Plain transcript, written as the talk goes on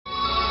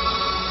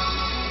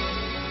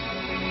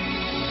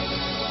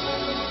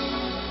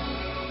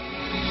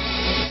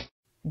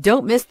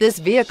Don't miss this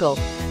vehicle.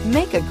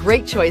 Make a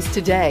great choice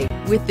today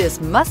with this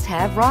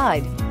must-have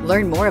ride.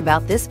 Learn more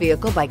about this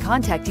vehicle by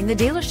contacting the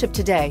dealership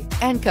today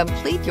and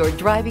complete your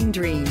driving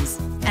dreams.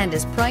 And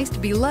is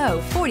priced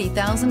below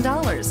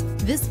 $40,000.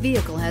 This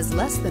vehicle has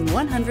less than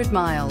 100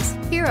 miles.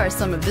 Here are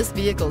some of this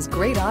vehicle's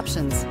great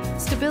options: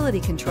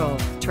 stability control,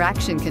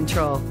 traction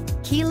control,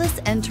 keyless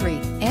entry,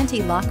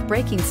 anti-lock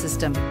braking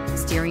system,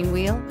 steering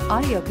wheel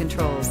audio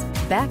controls,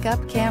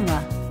 backup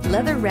camera,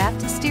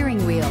 leather-wrapped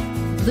steering wheel,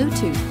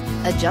 Bluetooth,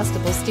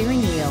 adjustable steering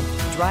wheel,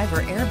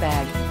 driver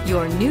airbag.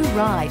 Your new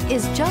ride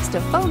is just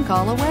a phone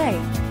call away.